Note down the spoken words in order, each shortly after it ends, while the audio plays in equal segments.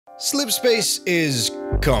Slipspace is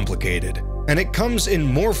complicated, and it comes in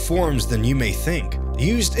more forms than you may think.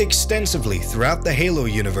 Used extensively throughout the Halo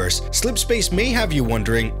universe, Slipspace may have you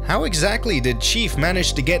wondering, how exactly did Chief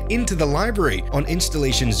manage to get into the library on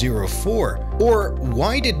Installation 04? Or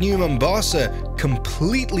why did New Mombasa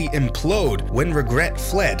completely implode when Regret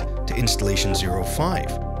fled to Installation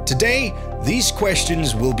 05? Today, these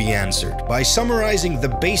questions will be answered by summarizing the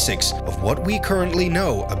basics of what we currently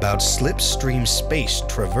know about Slipstream Space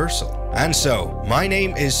traversal. And so, my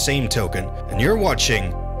name is SameToken, and you're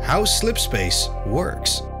watching How Slipspace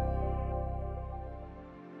Works.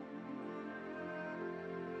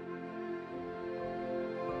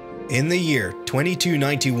 In the year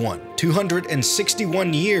 2291,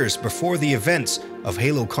 261 years before the events of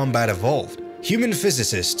Halo Combat evolved, human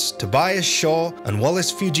physicists Tobias Shaw and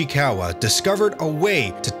Wallace Fujikawa discovered a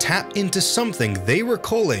way to tap into something they were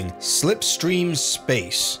calling Slipstream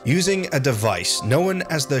Space, using a device known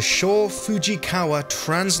as the Shaw-Fujikawa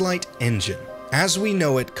Translite Engine. As we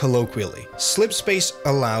know it colloquially, Slipspace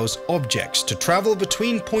allows objects to travel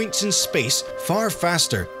between points in space far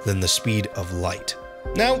faster than the speed of light.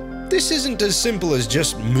 Now, this isn't as simple as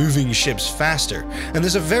just moving ships faster, and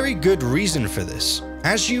there's a very good reason for this.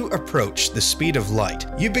 As you approach the speed of light,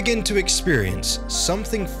 you begin to experience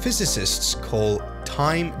something physicists call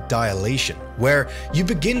time dilation, where you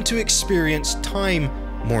begin to experience time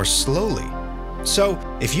more slowly. So,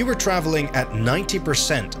 if you were traveling at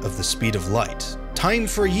 90% of the speed of light, time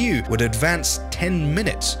for you would advance 10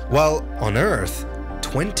 minutes, while on Earth,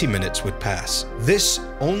 20 minutes would pass. This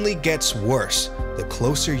only gets worse the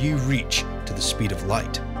closer you reach to the speed of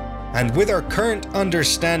light. And with our current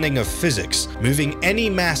understanding of physics, moving any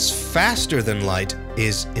mass faster than light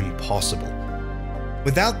is impossible.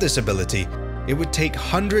 Without this ability, it would take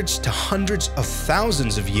hundreds to hundreds of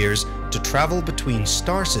thousands of years to travel between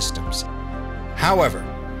star systems. However,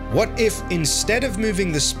 what if instead of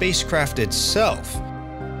moving the spacecraft itself,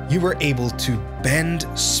 you were able to bend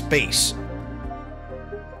space?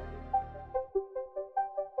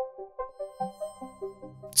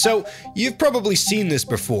 So, you've probably seen this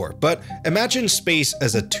before, but imagine space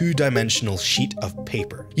as a two-dimensional sheet of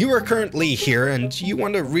paper. You are currently here and you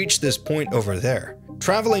want to reach this point over there.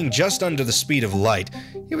 Traveling just under the speed of light,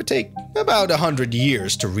 it would take about 100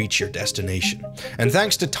 years to reach your destination. And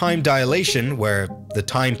thanks to time dilation, where the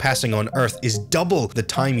time passing on Earth is double the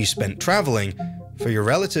time you spent traveling, for your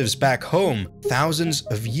relatives back home, thousands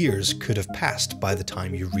of years could have passed by the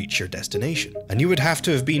time you reach your destination. And you would have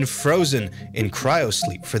to have been frozen in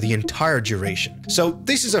cryosleep for the entire duration. So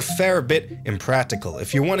this is a fair bit impractical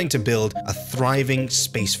if you're wanting to build a thriving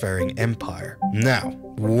spacefaring empire. Now,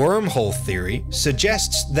 wormhole theory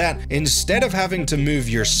suggests that instead of having to move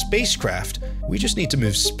your spacecraft, we just need to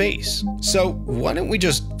move space. So why don't we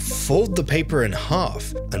just fold the paper in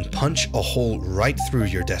half and punch a hole right through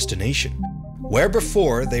your destination? Where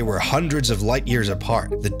before they were hundreds of light years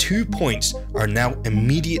apart, the 2 points are now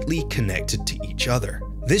immediately connected to each other.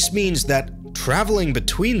 This means that traveling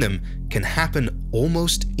between them can happen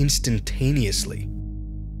almost instantaneously.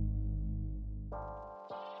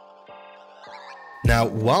 Now,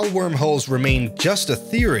 while wormholes remain just a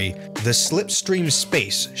theory, the Slipstream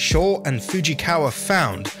Space Shaw and Fujikawa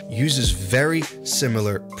found uses very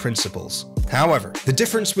similar principles. However, the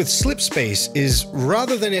difference with Slipspace is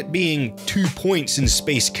rather than it being 2 points in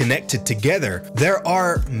space connected together, there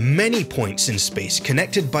are many points in space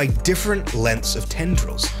connected by different lengths of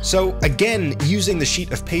tendrils. So again, using the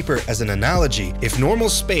sheet of paper as an analogy, if normal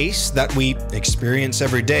space that we experience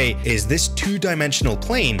every day is this two-dimensional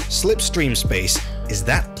plane, Slipstream Space is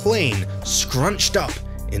that plane scrunched up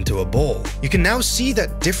into a ball. You can now see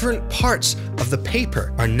that different parts of the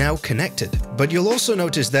paper are now connected, but you'll also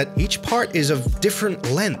notice that each part is of different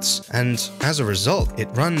lengths, and as a result, it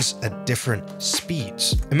runs at different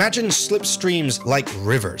speeds. Imagine slipstreams like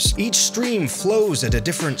rivers. Each stream flows at a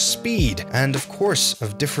different speed, and of course,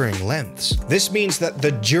 of differing lengths. This means that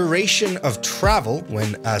the duration of travel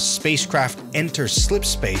when a spacecraft enters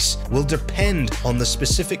slipspace will depend on the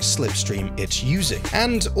specific slipstream it's using,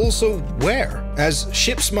 and also where, as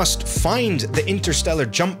ships must find the interstellar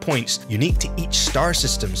jump points unique to each star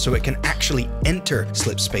system so it can actually enter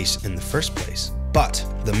slipspace in the first place. But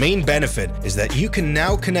the main benefit is that you can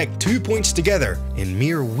now connect 2 points together in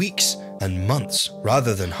mere weeks and months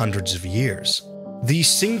rather than hundreds of years. The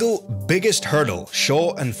single biggest hurdle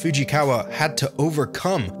Shaw and Fujikawa had to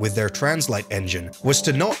overcome with their Translite engine was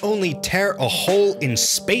to not only tear a hole in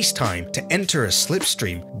space-time to enter a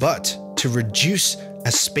slipstream, but to reduce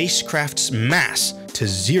a spacecraft's mass to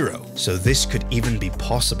 0, so this could even be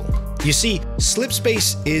possible. You see,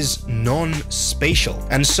 slipspace is non-spatial,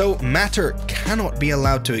 and so matter cannot be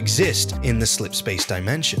allowed to exist in the slipspace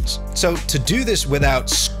dimensions. So to do this without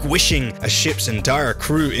squishing a ship's entire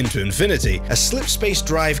crew into infinity, a slipspace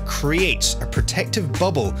drive creates a protective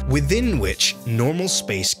bubble within which normal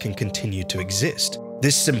space can continue to exist.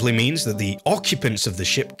 This simply means that the occupants of the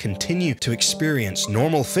ship continue to experience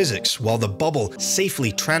normal physics while the bubble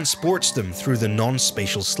safely transports them through the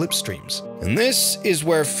non-spatial slipstreams. And this is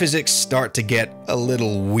where physics start to get a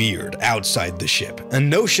little weird outside the ship, and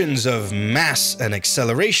notions of mass and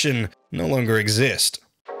acceleration no longer exist.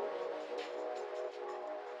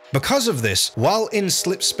 Because of this, while in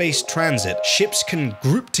slipspace transit, ships can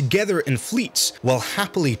group together in fleets while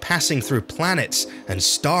happily passing through planets and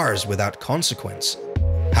stars without consequence.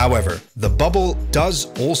 However, the bubble does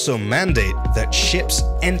also mandate that ships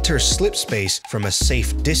enter slipspace from a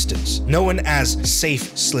safe distance, known as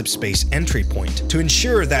safe slipspace entry point, to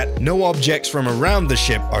ensure that no objects from around the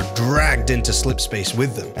ship are dragged into slipspace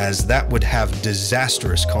with them, as that would have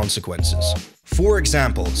disastrous consequences. For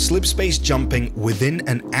example, slipspace jumping within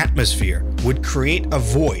an atmosphere would create a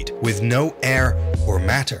void with no air or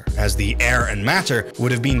matter, as the air and matter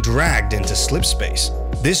would have been dragged into slipspace.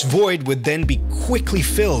 This void would then be quickly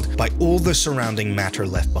filled by all the surrounding matter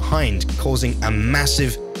left behind, causing a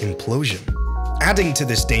massive implosion. Adding to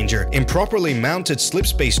this danger, improperly mounted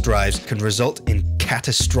slipspace drives can result in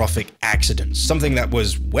catastrophic accidents, something that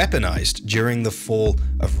was weaponized during the fall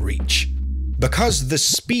of Reach. Because the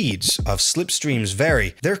speeds of slipstreams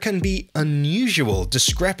vary, there can be unusual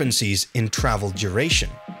discrepancies in travel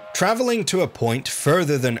duration. Traveling to a point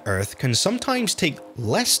further than Earth can sometimes take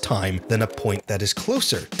less time than a point that is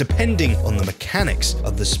closer, depending on the mechanics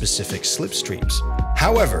of the specific slipstreams.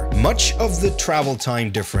 However, much of the travel time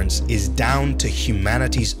difference is down to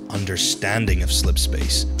humanity's understanding of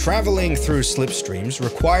slipspace. Traveling through slipstreams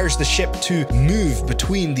requires the ship to move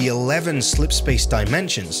between the 11 slipspace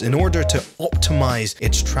dimensions in order to optimize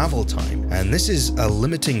its travel time, and this is a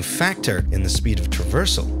limiting factor in the speed of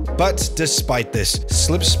traversal. But despite this,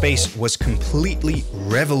 slipspace was completely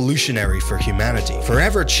revolutionary for humanity,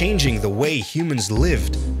 forever changing the way humans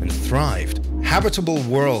lived and thrived. Habitable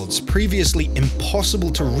worlds previously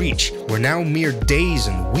impossible to reach were now mere days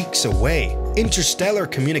and weeks away. Interstellar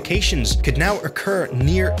communications could now occur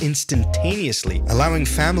near instantaneously, allowing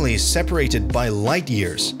families separated by light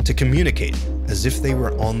years to communicate as if they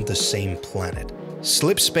were on the same planet.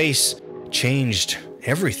 Slipspace changed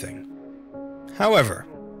everything. However,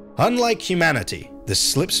 unlike humanity, the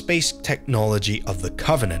slipspace technology of the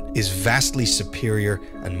Covenant is vastly superior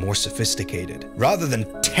and more sophisticated. Rather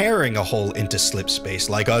than tearing a hole into slipspace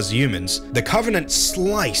like us humans, the Covenant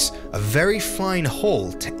slice a very fine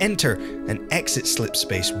hole to enter and exit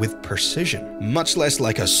slipspace with precision, much less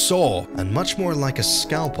like a saw and much more like a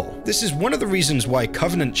scalpel. This is one of the reasons why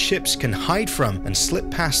Covenant ships can hide from and slip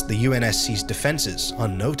past the UNSC's defenses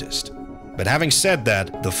unnoticed. But having said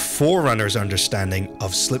that, the Forerunner's understanding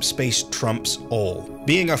of slipspace trumps all.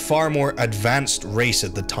 Being a far more advanced race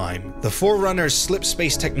at the time, the Forerunner's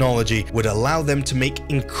slipspace technology would allow them to make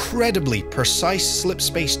incredibly precise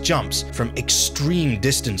slipspace jumps from extreme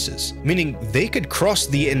distances, meaning they could cross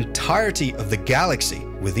the entirety of the galaxy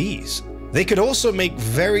with ease. They could also make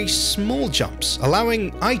very small jumps,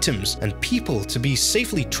 allowing items and people to be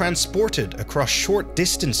safely transported across short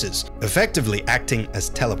distances, effectively acting as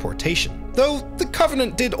teleportation. Though the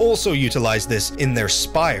Covenant did also utilize this in their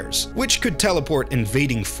spires, which could teleport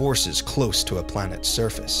invading forces close to a planet's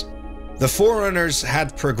surface. The Forerunners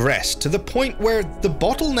had progressed to the point where the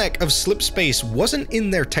bottleneck of slipspace wasn't in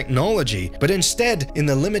their technology, but instead in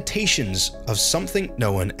the limitations of something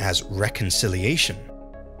known as reconciliation.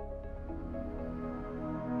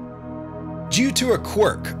 Due to a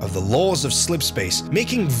quirk of the laws of slipspace,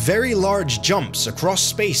 making very large jumps across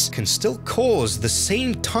space can still cause the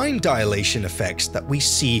same time dilation effects that we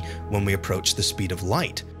see when we approach the speed of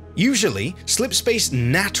light. Usually, slipspace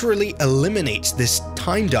naturally eliminates this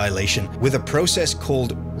time dilation with a process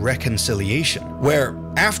called reconciliation, where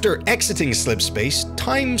after exiting slipspace,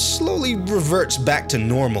 time slowly reverts back to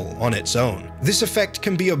normal on its own. This effect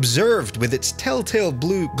can be observed with its telltale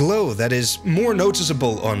blue glow that is more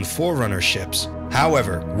noticeable on Forerunner ships.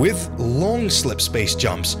 However, with long slipspace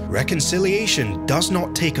jumps, reconciliation does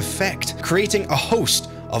not take effect, creating a host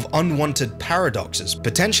of unwanted paradoxes,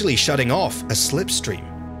 potentially shutting off a slipstream.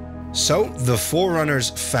 So, the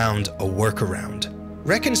Forerunners found a workaround.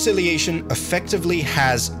 Reconciliation effectively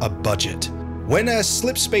has a budget. When a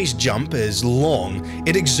slipspace jump is long,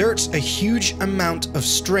 it exerts a huge amount of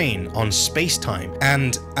strain on space-time,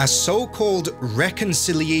 and a so-called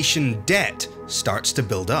reconciliation debt starts to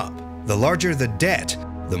build up. The larger the debt,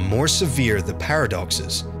 the more severe the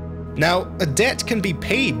paradoxes. Now, a debt can be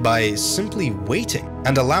paid by simply waiting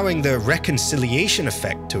and allowing the reconciliation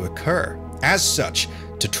effect to occur. As such,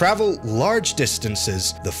 to travel large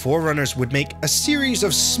distances, the Forerunners would make a series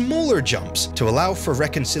of smaller jumps to allow for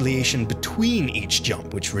reconciliation between each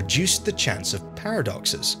jump, which reduced the chance of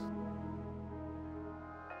paradoxes.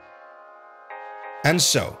 And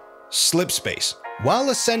so, Slipspace,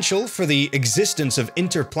 while essential for the existence of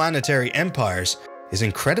interplanetary empires, is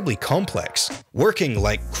incredibly complex. Working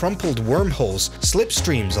like crumpled wormholes,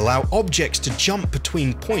 slipstreams allow objects to jump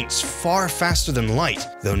between points far faster than light,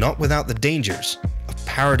 though not without the dangers of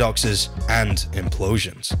paradoxes and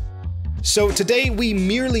implosions. So today we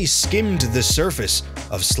merely skimmed the surface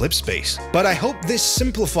of Slipspace, but I hope this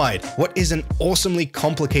simplified what is an awesomely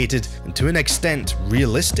complicated and to an extent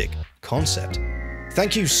realistic concept.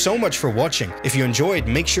 Thank you so much for watching. If you enjoyed,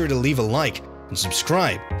 make sure to leave a like and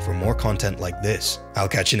subscribe for more content like this. I'll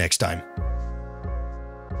catch you next time.